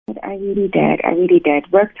I really did. I really did.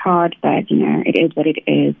 Worked hard, but, it is what it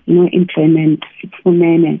is. Employment for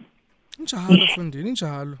men. Njalo, Fundi,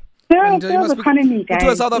 njalo. And economy, guys.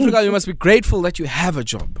 To South Africa, you must be grateful that you have a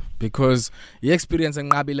job because you experience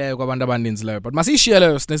enqabileyo kwabantu abaninzileyo. But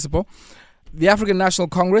masishiyele Sinesipho, the African National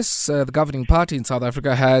Congress, the governing party in South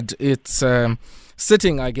Africa, had its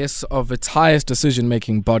sitting, I guess, of its highest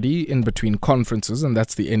decision-making body in between conferences, and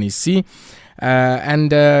that's the NEC.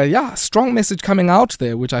 Strong message coming out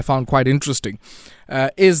there, which I found quite interesting,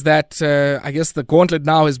 is that I guess the gauntlet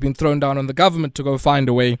now has been thrown down on the government to go find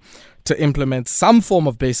a way to implement some form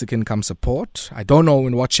of basic income support. I don't know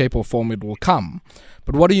in what shape or form it will come,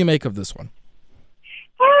 but what do you make of this one?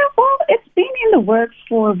 Well, it's been in the works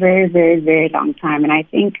for a very, very, very long time, and I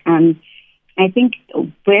think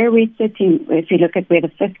where we're sitting, if you look at where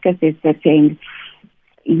the fiscus is sitting,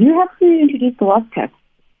 you have to introduce the wealth tax.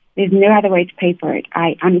 There's no other way to pay for it.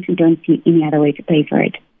 I honestly don't see any other way to pay for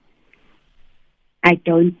it. I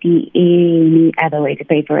don't see any other way to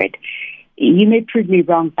pay for it. You may prove me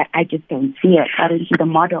wrong, but I just don't see it. I don't see the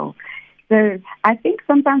model. So I think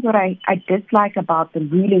sometimes what I dislike about the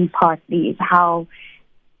ruling party is how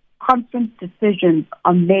conference decisions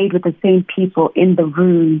are made with the same people in the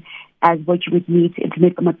room as what you would need to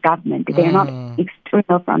implement from a government. They're not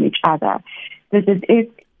external from each other. This is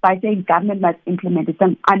it. By saying government must implement it,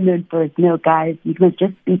 some unknown person. No, guys, you must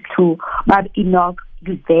just speak to Bob Enoch,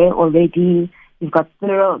 who's there already. You've got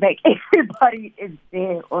Cyril, like everybody is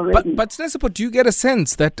there already. But Sinesipho, do you get a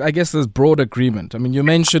sense that I guess there's broad agreement? I mean, you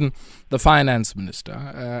mentioned the finance minister,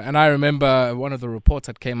 and I remember one of the reports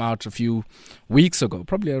that came out a few weeks ago,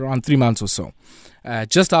 probably around 3 months or so,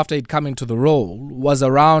 just after he'd come into the role, was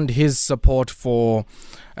around his support for,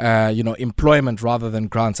 employment rather than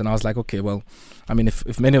grants. And I was like, okay, well, I mean,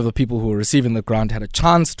 if many of the people who were receiving the grant had a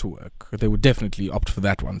chance to work, they would definitely opt for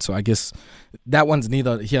that one. So I guess that one's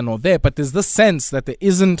neither here nor there. But there's this sense that there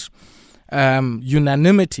isn't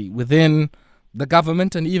unanimity within the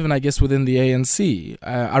government and even, I guess, within the ANC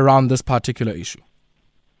around this particular issue.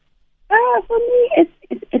 For me,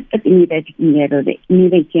 it's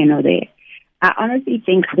neither here nor there. I honestly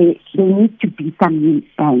think there needs to be some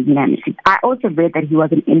unanimity. I also read that he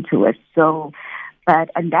wasn't into it,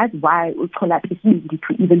 and that's why it would collapse. It's easy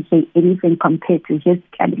to even say anything compared to his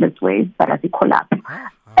scandalous ways, but as it collapse.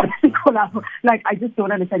 Like, I just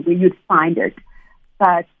don't understand where you'd find it.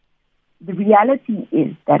 But the reality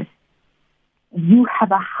is that you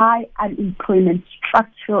have a high unemployment,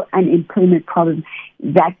 structural unemployment problem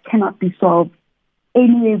that cannot be solved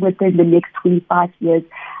anywhere within the next 25 years.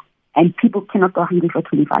 And people cannot go hungry for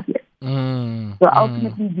 25 years. So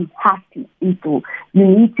ultimately, you have to install. You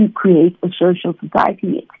need to create a social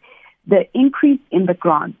society. The increase in the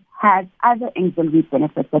grant has other auxiliary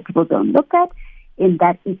benefits that people don't look at, in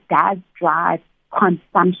that it does drive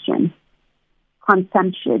consumption.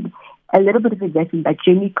 A little bit of investment, but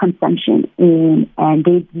generally consumption, and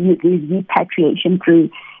there's repatriation through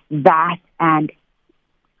that and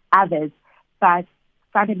others. But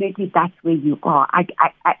fundamentally, that's where you are.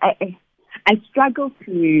 I struggle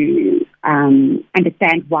to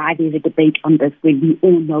understand why there's a debate on this when we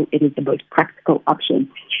all know it is the most practical option.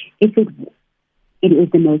 If it is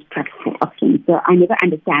the most practical option. So I never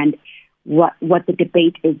understand what the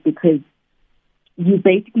debate is, because you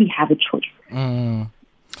basically have a choice.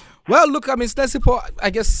 Well, look, I mean, Sinesipho, I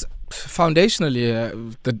guess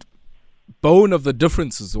foundationally, the bone of the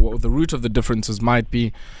differences or the root of the differences might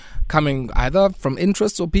be coming either from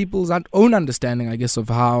interests or people's own understanding, I guess, of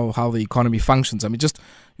how the economy functions. I mean, just,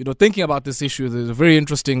 thinking about this issue, there's a very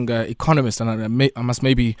interesting economist, and I must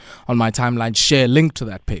maybe on my timeline share a link to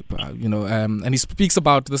that paper, and he speaks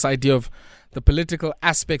about this idea of the political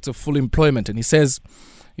aspects of full employment. And he says,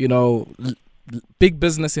 big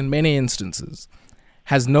business in many instances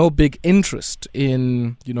has no big interest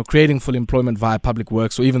in, creating full employment via public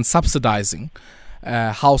works or even subsidizing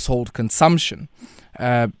household consumption.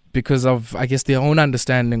 Because of, I guess, their own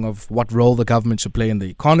understanding of what role the government should play in the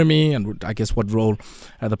economy and, I guess, what role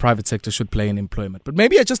the private sector should play in employment. But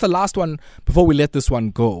maybe just a last one before we let this one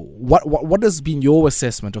go. What has been your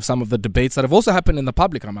assessment of some of the debates that have also happened in the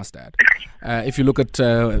public, I must add, if you look at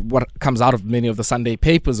what comes out of many of the Sunday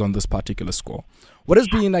papers on this particular score? What has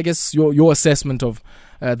been, I guess, your assessment of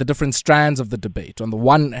the different strands of the debate? On the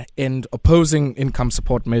one end, opposing income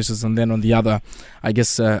support measures, and then on the other, I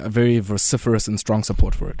guess, a very vociferous and strong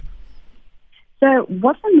support for it. So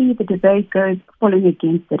what for me, the debate goes falling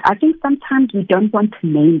against it. I think sometimes we don't want to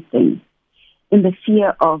name things in the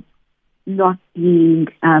fear of not being,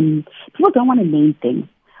 people don't want to name things.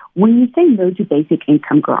 When you say no to basic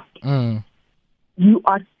income grant, you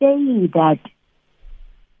are saying that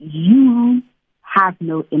you have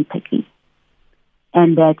no empathy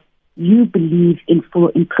and that you believe in full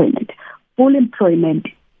employment. Full employment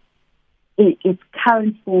in its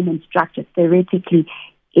current form and structure theoretically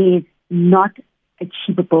is not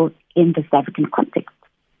achievable in the South African context.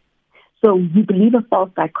 So you believe a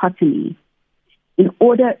false dichotomy in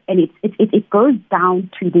order, and it goes down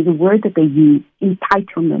to the word that they use,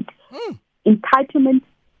 entitlement. Entitlement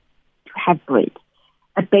to have bread.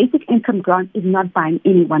 A basic income grant is not buying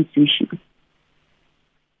anyone's sushi.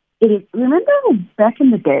 It is, remember back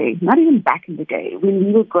in the day, not even back in the day, when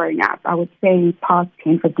we were growing up, I would say past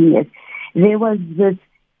 10, 15 years, there was this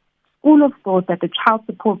school of thought that the child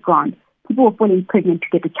support grant, people were falling pregnant to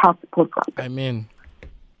get the child support grant. I mean,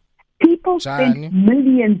 people spent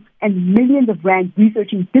millions and millions of rand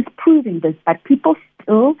researching, disproving this, but people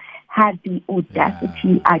still had the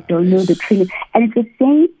audacity, I don't know, the training. And it's the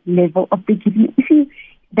same level of beginning.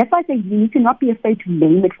 That's why I say you need to not be afraid to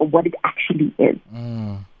name it for what it actually is.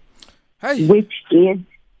 Hey. Which is,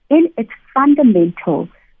 in its fundamental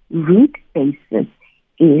root basis,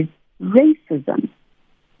 is racism.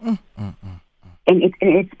 And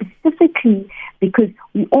it's specifically because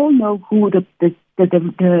we all know who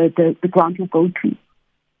the grant will go to.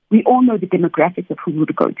 We all know the demographics of who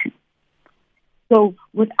would go to. So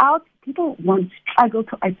without, people won't struggle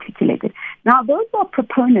to articulate it. Now, those are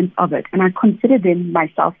proponents of it, and I consider them,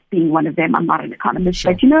 myself being one of them. I'm not an economist,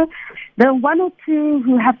 sure. But, there are one or two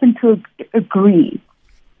who happen to agree.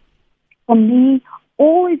 For me,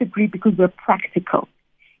 always agree because we're practical.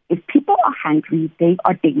 If people are hungry, they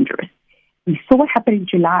are dangerous. We saw what happened in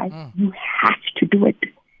July. You have to do it.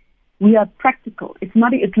 We are practical. It's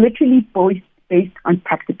literally based on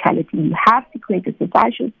practicality. You have to create a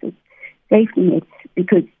social safety net,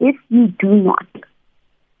 because if you do not,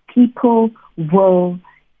 people will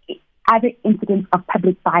other incidents of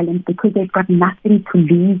public violence because they've got nothing to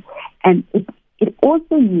lose, and it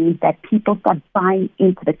also means that people start buying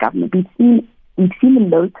into the government. We've seen the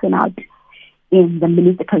low turnout in the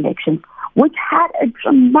municipal elections, which had a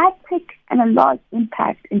dramatic and a large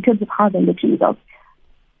impact in terms of how the election results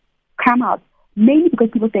come out. Mainly because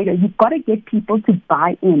people say that you've got to get people to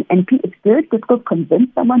buy in. And it's very difficult to convince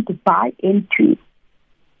someone to buy into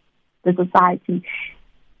the society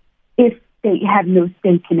if they have no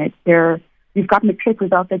stake in it. We've got matric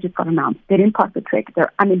results that just got announced. They didn't pass the trick.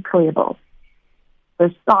 They're unemployable.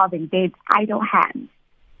 They're starving. They have idle hands.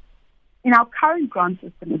 In our current grant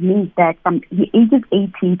system, it means that from the ages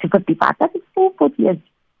 18 to 55, that's 40 years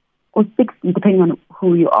or 60, depending on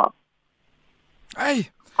who you are.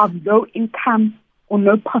 Hey. Of no income or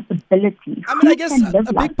no possibility. I mean, I guess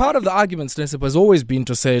a big part of the argument, Sinesipho, has always been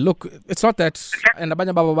to say, look, it's not that, and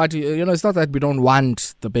it's not that we don't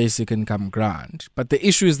want the basic income grant, but the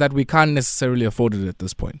issue is that we can't necessarily afford it at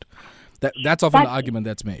this point. That's often the argument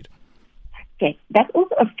that's made. Okay, that's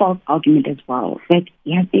also a false argument as well. Like,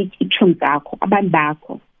 yes, I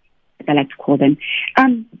like to call them.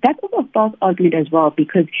 That's also a false argument as well,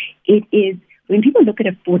 because it is, when people look at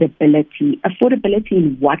affordability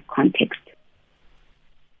in what context?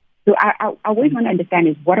 So I always want to understand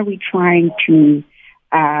is, what are we trying to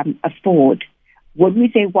afford? When we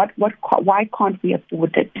say why can't we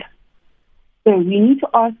afford it? So we need to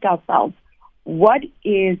ask ourselves, what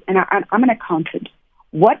is, and I'm an accountant,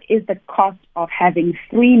 what is the cost of having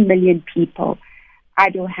 3 million people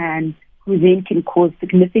idle hands who then can cause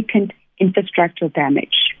significant infrastructural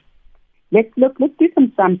damage? Let's do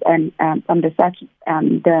some sums and some research.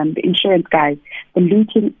 The insurance guys, the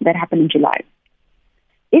looting that happened in July.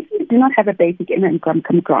 If you do not have a basic income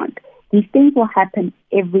grant, these things will happen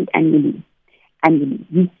annually.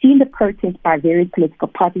 You've seen the protest by various political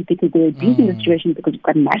parties because they're abusing the situation because we've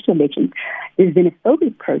got national elections. There's been a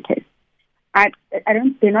xenophobic protest.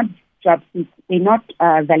 They're not job seekers, they're not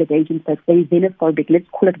validation, but they're xenophobic. Let's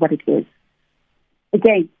call it what it is.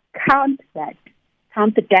 Again, count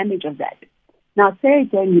the damage of that. Now, say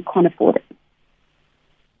again, you can't afford it.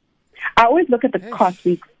 I always look at the cost.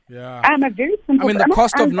 Yeah. I'm a very simple. I mean, the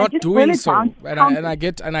cost of not doing so, and I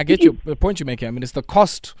get the point you're making. I mean, it's the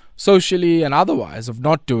cost socially and otherwise of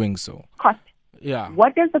not doing so. Cost. Yeah.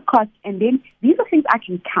 What does the cost? And then these are things I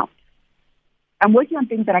can count. I'm working on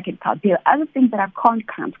things that I can count. There are other things that I can't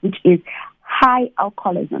count, which is high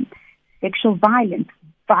alcoholism, sexual violence,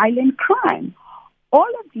 violent crime. All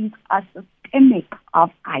of these are systemic of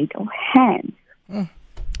idle hands.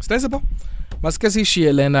 Sinesipho, Maskesi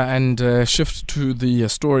Shielena, and shift to the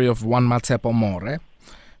story of one Matshepo More,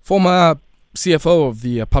 former CFO of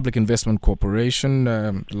the Public Investment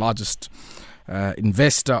Corporation, largest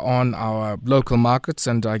investor on our local markets,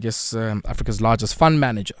 and I guess Africa's largest fund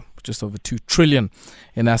manager. just over 2 trillion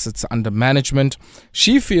in assets under management.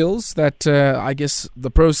 She feels that, I guess,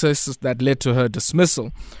 the process that led to her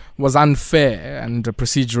dismissal was unfair and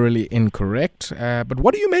procedurally incorrect. But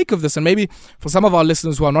what do you make of this? And maybe for some of our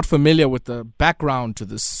listeners who are not familiar with the background to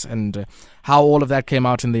this and how all of that came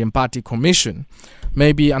out in the Empati Commission,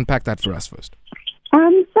 maybe unpack that for us first.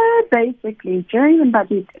 So basically, during the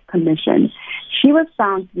Budget Commission, she was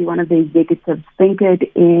found to be one of the executives fingered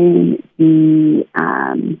in the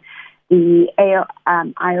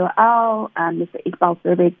IOL, Mr. Iqbal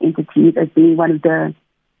Survey's entities as being one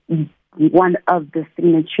of the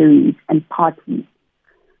signatories and parties.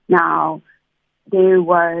 Now, they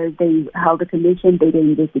held a commission, they did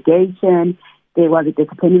an investigation, there was a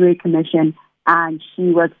disciplinary commission, and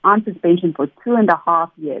she was on suspension for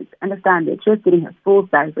 2.5 years. Understand that she was getting her full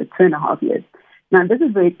salary for 2.5 years. Now, this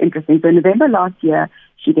is very interesting. So in November last year,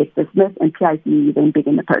 she gets dismissed, and PIC then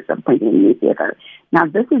began the process of appointing a new CFO. Now,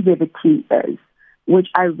 this is where the key is,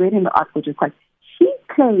 which I read in the article, which is quite. She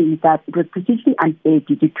claims that it was procedurally unfair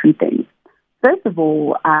due to 2 things. First of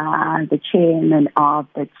all, the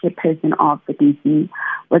chairperson of the DC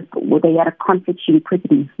they had a conflict. She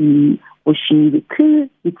requested he or she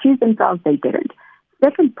recused themselves. They didn't.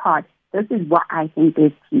 Second part, this is what I think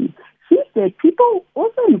is key. She said people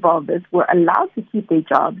also involved in this were allowed to keep their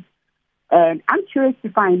jobs, and I'm curious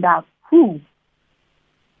to find out who.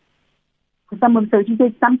 So she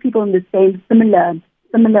said some people in the same similar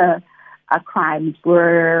crimes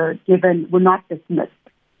were not dismissed.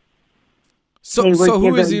 So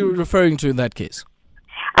who is he referring to in that case?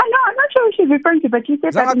 I'm not sure who she's referring to, but she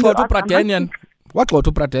said that.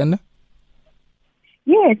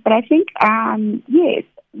 Yes, but I think yes,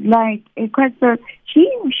 because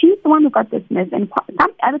she's the one who got dismissed, and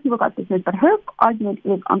some other people got dismissed. But her argument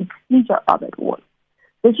is on the procedure of it all.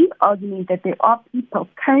 So she's arguing that there are people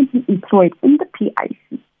currently employed in the PIC.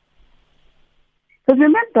 Because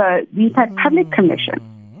remember, we've had public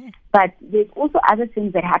commission, but there's also other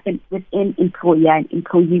things that happen within employer and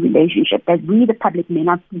employee relationship that we, the public, may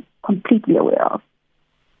not be completely aware of.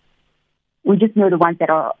 We just know the ones that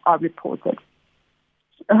are reported.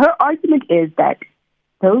 Her argument is that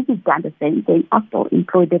those who've done the same thing are still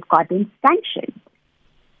employed, they've gotten sanctioned.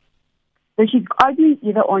 So she's arguing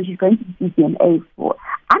either or, she's going to the CCMA for.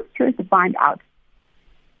 I'm curious to find out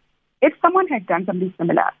if someone had done something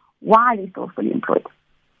similar, why are they still fully employed?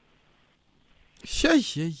 So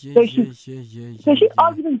she's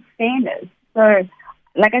arguing fairness. So,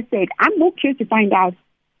 like I said, I'm more curious to find out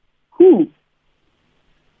who.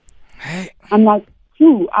 I'm like,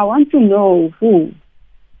 who? I want to know who.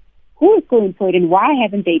 Who is still employed and why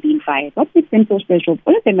haven't they been fired? What makes them so special?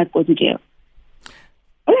 All of them must go to jail.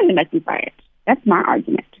 All of them must be fired. That's my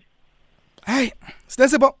argument. Hey,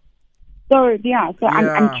 Sinesipho. So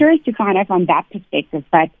I'm curious to find out from that perspective,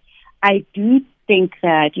 but I do think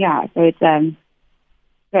that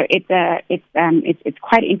it's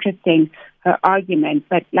quite interesting, her argument.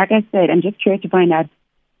 But like I said, I'm just curious to find out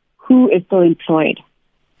who is still employed.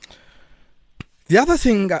 The other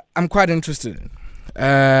thing I'm quite interested in,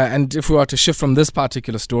 and if we are to shift from this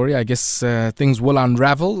particular story, I guess things will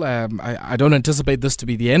unravel. I don't anticipate this to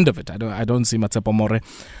be the end of it. I don't see Matshepo More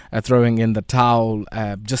throwing in the towel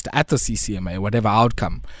just at the CCMA, whatever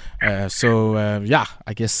outcome. I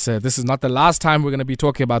guess this is not the last time we're going to be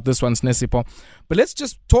talking about this one, Sinesipho. But let's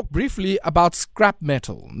just talk briefly about scrap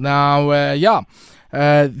metal. Now,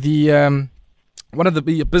 one of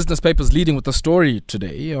the business papers leading with the story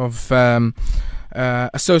today of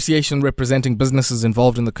association representing businesses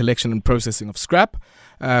involved in the collection and processing of scrap,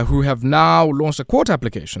 who have now launched a court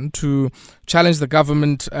application to challenge the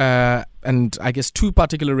government and I guess 2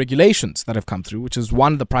 particular regulations that have come through, which is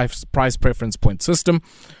one, the price preference point system,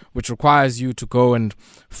 which requires you to go and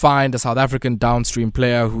find a South African downstream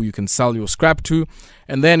player who you can sell your scrap to.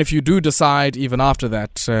 And then if you do decide, even after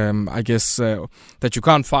that, that you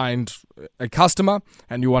can't find a customer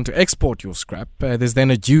and you want to export your scrap, there's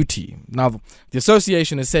then a duty. Now, the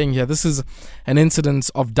association is saying here this is an incidence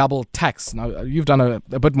of double tax. Now, you've done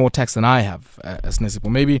a bit more tax than I have,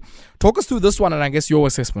 Sinesipho. Maybe talk us through this one and I guess your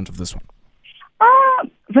assessment of this one.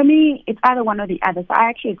 For me, it's either one or the other. So I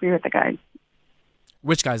actually agree with the guys.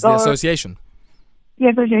 Which guys? The association? The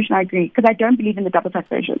association, I agree, because I don't believe in the double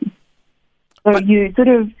taxation. So you sort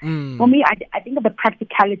of, for me, I think of the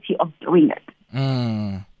practicality of doing it.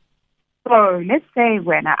 So let's say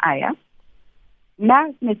when I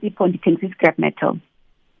now Sinesipho takes scrap metal.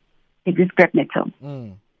 It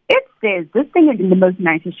says, this thing is in the most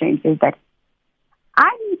nicest change says that I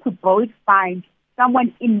need to both find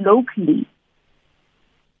someone in locally.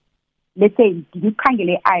 Let's say,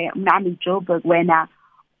 I'm in Joburg when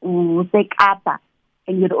Usekapa.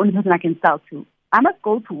 and you're the only person I can sell to, I must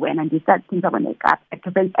go to when and decide things are going to up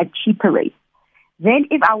at cheaper rates. Then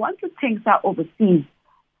if I want to things out overseas,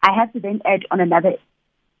 I have to then add on another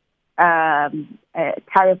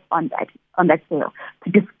tariff on that sale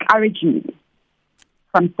to discourage me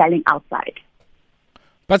from selling outside.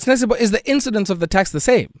 But Sinesipho, is the incidence of the tax the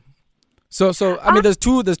same? So I mean, there's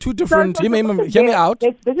two different. Hear me out.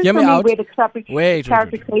 Hear me out. Wait.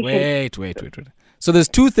 So there's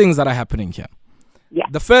two things that are happening here. Yeah.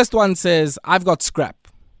 The first one says I've got scrap,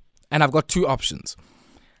 and I've got two options.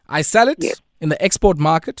 I sell it in the export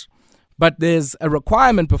market, but there's a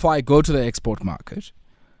requirement before I go to the export market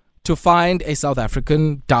to find a South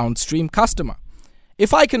African downstream customer.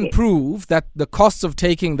 If I can prove that the costs of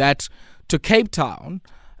taking that to Cape Town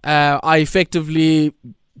I effectively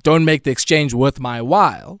don't make the exchange worth my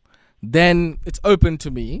while, then it's open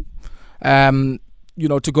to me, to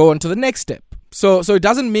go on to the next step. So it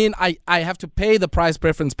doesn't mean I have to pay the price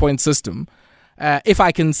preference point system if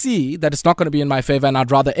I can see that it's not going to be in my favor and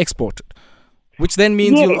I'd rather export it. Which then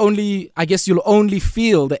means you'll only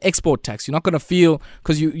feel the export tax. You're not going to feel,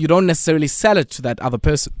 because you don't necessarily sell it to that other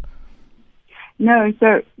person. No,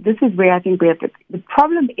 so this is where I think we have the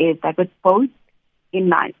problem is that with both in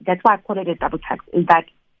mind, that's why I call it a double tax, is that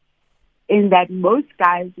in that most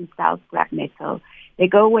guys who sell scrap metal, they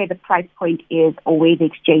go where the price point is or where the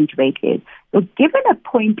exchange rate is. So given a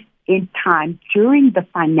point in time during the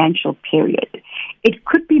financial period, it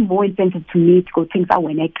could be more incentive to me to go things out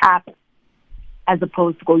when they cap as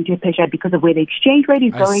opposed to going to a pressure because of where the exchange rate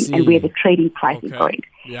is going and where the trading price is going.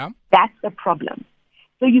 Yeah. That's the problem.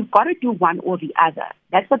 So you've got to do one or the other.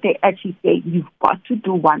 That's what they actually say. You've got to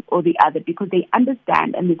do one or the other because they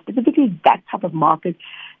understand, and specifically that type of market,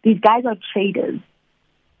 these guys are traders.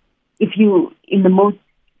 If you, in the most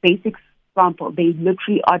basic example, they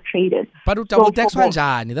literally are traders. But double tax,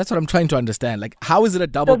 that's what I'm trying to understand. Like, how is it a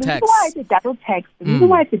double tax? The reason why it's a double tax, reason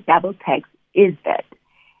why it's a double tax is that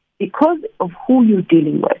because of who you're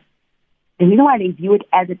dealing with, the reason why they view it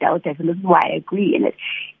as a double tax, and this is why I agree in it,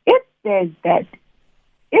 it says that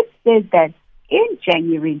in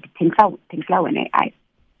January, things are when I.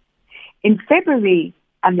 In February,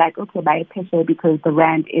 I'm like, okay, buy a pressure because the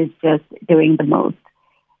rand is just doing the most.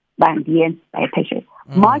 Buy a pressure.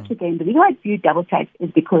 March again, the reason why I view double tax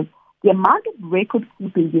is because the amount of record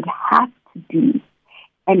keeping you'd have to do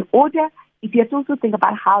in order, if you have to also think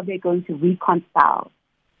about how they're going to reconcile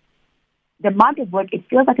the amount of work, it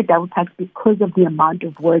feels like a double tax because of the amount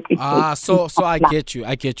of work it takes. So I get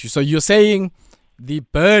you. So you're saying the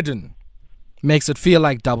burden makes it feel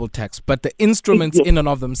like double tax, but the instruments in and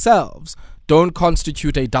of themselves don't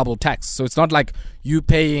constitute a double tax. So it's not like you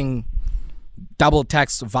paying double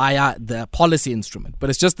tax via the policy instrument,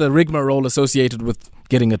 but it's just the rigmarole associated with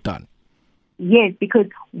getting it done. Yes, because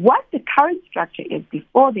what the current structure is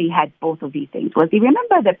before they had both of these things was, you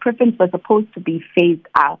remember the preference was supposed to be phased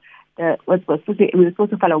out. We were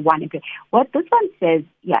supposed to follow one. What this one says,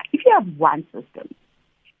 if you have one system,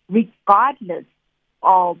 regardless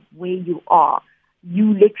of where you are,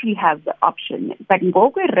 you literally have the option. But in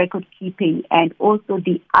Google record keeping and also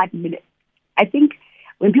the admin, I think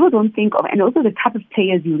when people don't think of, and also the type of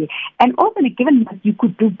players and also in a given month, you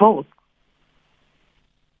could do both.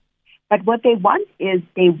 But what they want is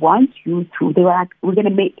they want you to, they're like, we're going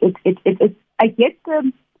to make it, I get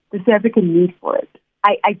the South African need for it.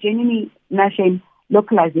 I genuinely, Nashem,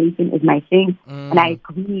 localization is my thing, and I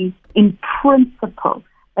agree in principle.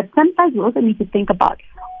 But sometimes we also need to think about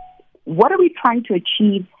what are we trying to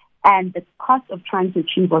achieve and the cost of trying to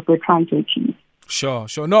achieve what we're trying to achieve. Sure.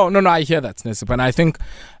 No, I hear that, Sinesipho. And I think,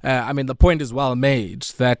 the point is well made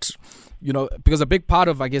that, because a big part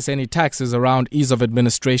of, I guess, any tax is around ease of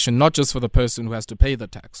administration, not just for the person who has to pay the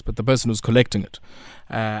tax, but the person who's collecting it.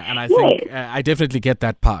 And I think I definitely get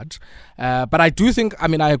that part. But I do think,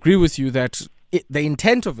 I agree with you that the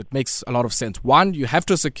intent of it makes a lot of sense. One, you have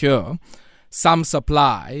to secure some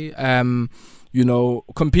supply,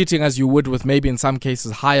 competing as you would with maybe in some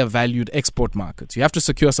cases higher valued export markets. You have to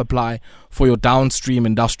secure supply for your downstream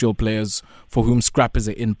industrial players for whom scrap is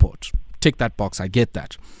an import. Tick that box, I get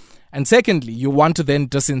that. And secondly, you want to then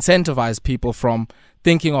disincentivize people from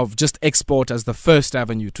thinking of just export as the first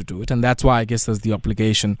avenue to do it. And that's why I guess there's the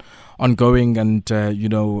obligation on going and,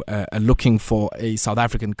 looking for a South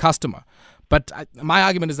African customer. But my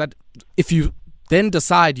argument is that if you then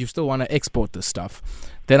decide you still want to export this stuff,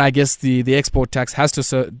 then I guess the export tax has to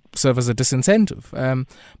serve as a disincentive.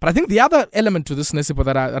 But I think the other element to this, Sinesipho,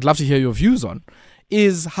 that I'd love to hear your views on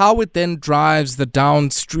is how it then drives the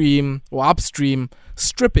downstream or upstream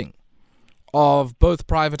stripping of both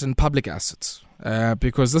private and public assets.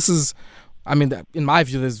 Because this is I mean, in my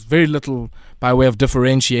view, there's very little by way of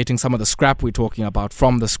differentiating some of the scrap we're talking about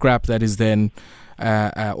from the scrap that is then,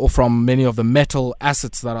 or from many of the metal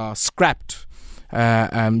assets that are scrapped.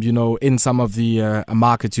 In some of the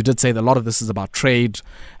markets. You did say that a lot of this is about trade.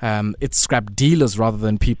 It's scrap dealers rather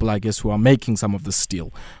than people, I guess, who are making some of the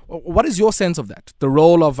steel. What is your sense of that? The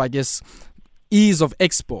role of, I guess, ease of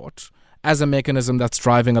export as a mechanism that's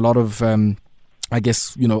driving a lot of,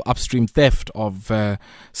 upstream theft of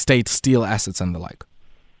state steel assets and the like.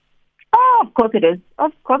 Oh, of course it is.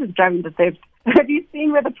 Of course it's driving the theft. Have you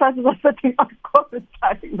seen where the prices are sitting? Of course it's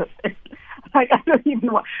driving the theft. Like, I don't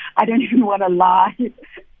even want to lie.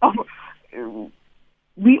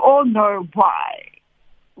 We all know why.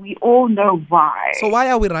 So why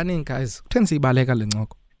are we running, guys?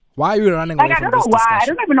 Why are we running away from this why. discussion? I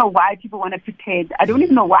don't even know why people want to pretend. I don't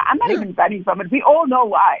even know why. I'm not even running from it. We all know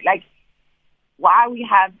why. Like, why we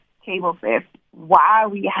have cable theft, why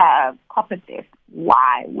we have copper theft,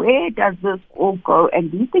 why? Where does this all go?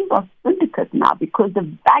 And these things are syndicates now because the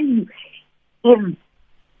value is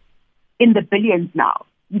in the billions now.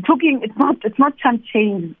 You're talking, it's not chunk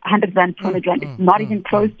change, 100 rand, 200 rand. It's not even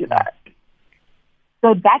close to that.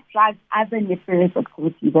 So that drives other nefarious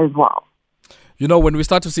activities as well. You know, when we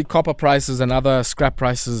start to see copper prices and other scrap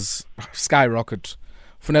prices skyrocket,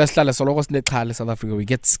 South Africa, we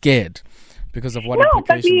get scared because of what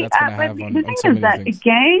implication that's going to have on so many things.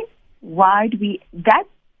 Again, why do we...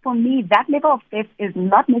 For me, that level of theft is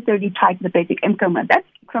not necessarily tied to the basic income. That's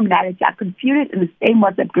criminality. I confuse it in the same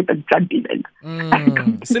WhatsApp group as drug dealing.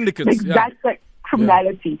 Syndicates, That's like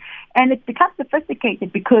criminality. Yeah. And it's become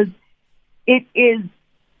sophisticated because it is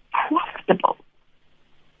profitable.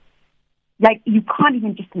 Like, you can't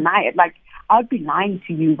even just deny it. Like, I would be lying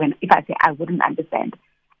to you if I say I wouldn't understand.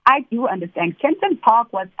 I do understand. Kenton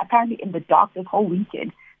Park was apparently in the dark this whole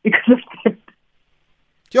weekend because of theft.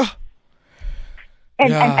 Yeah.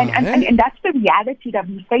 And that's the reality that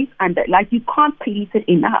we face under. Like, you can't police it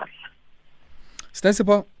enough.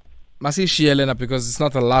 Sinesipho, because it's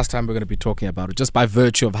not the last time we're going to be talking about it, just by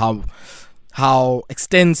virtue of how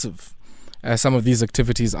extensive some of these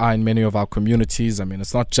activities are in many of our communities. I mean,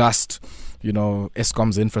 it's not just,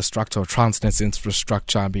 Eskom's infrastructure or Transnet's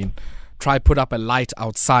infrastructure. I mean, try put up a light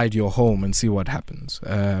outside your home and see what happens.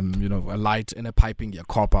 A light in a piping your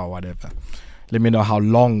copper or whatever. Let me know how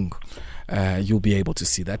long you'll be able to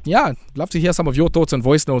see that. Yeah, I'd love to hear some of your thoughts and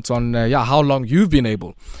voice notes on how long you've been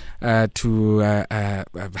able to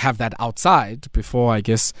have that outside before, I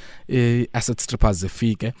guess, asset strippers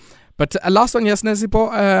zifike. But last one, yes,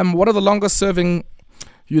 Sinesipho, what are the longest serving,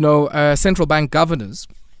 central bank governors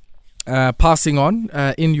passing on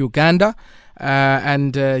in Uganda?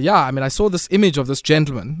 I saw this image of this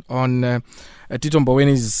gentleman on Tito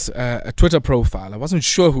Mbowene's Twitter profile. I wasn't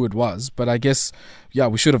sure who it was, but I guess,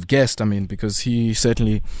 we should have guessed, because he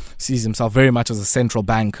certainly sees himself very much as a central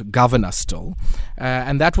bank governor still.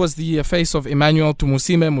 And that was the face of Emmanuel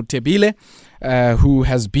Tumusime Mutebile, who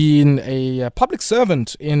has been a public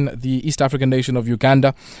servant in the East African nation of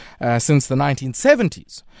Uganda since the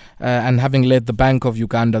 1970s, and having led the Bank of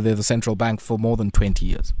Uganda, they're the central bank, for more than 20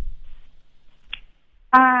 years.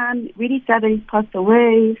 Really sad that he's passed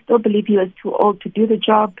away. Still believe he was too old to do the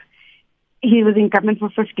job. He was in government for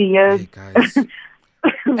 50 years. Hey, guys.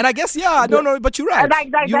 And I guess, but you're right.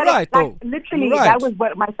 You're right. Literally, that was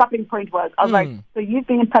what my stopping point was. I was like, so you've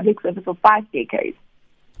been in public service for 5 decades.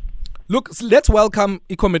 Look, let's welcome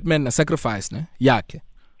a commitment, a sacrifice, ne? Yake.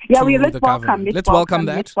 Yeah, let's welcome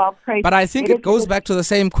that. But I think it goes back to the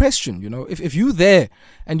same question, if you're there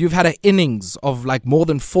and you've had an innings of like more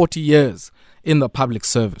than 40 years in the public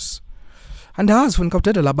service, and when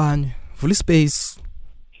fully space,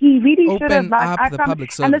 he really should have up the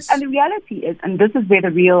public service. And the reality is, and this is where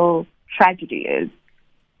the real tragedy is,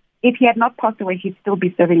 if he had not passed away, he'd still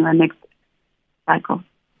be serving the next cycle.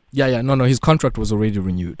 No, his contract was already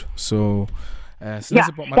renewed. So, that's what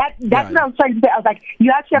I was trying to say. I was like,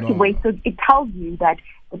 you actually have to wait. So it tells you that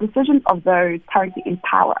the decisions of those currently in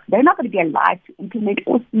power, they're not going to be alive to implement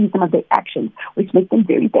or see some of their actions, which makes them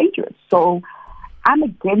very dangerous. So I'm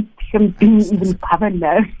against him being even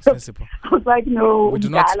governor. So I was like, no. We do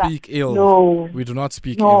not speak ill. No. We do not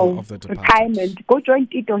speak ill of the department. Retirement. Go join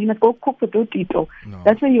Tito. He must go cook for Tito. No.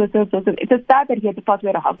 That's when he was so. It's a sad that he had to pass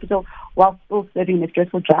away at a hospital while still serving a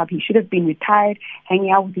stressful job. He should have been retired,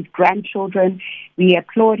 hanging out with his grandchildren. We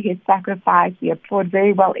applaud his sacrifice. We applaud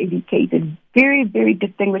very well educated, very, very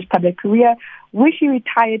distinguished public career. Wish he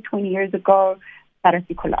retired 20 years ago.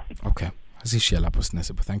 Okay.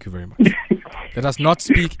 Thank you very much. Let us not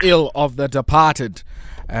speak ill of the departed.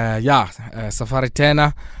 Safari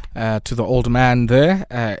Tena, to the old man there,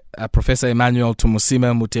 Professor Emmanuel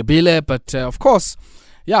Tumusime Mutebile. But of course,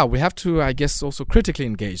 yeah, we have to, I guess, also critically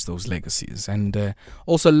engage those legacies and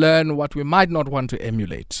also learn what we might not want to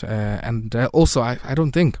emulate. And also, I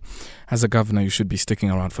don't think as a governor you should be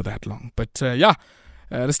sticking around for that long. But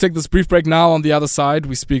let's take this brief break now. On the other side,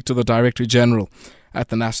 we speak to the Director General at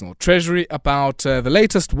the National Treasury about the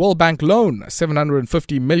latest World Bank loan,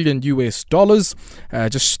 $750 million,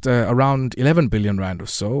 just around 11 billion rand or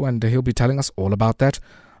so. And he'll be telling us all about that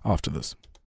after this.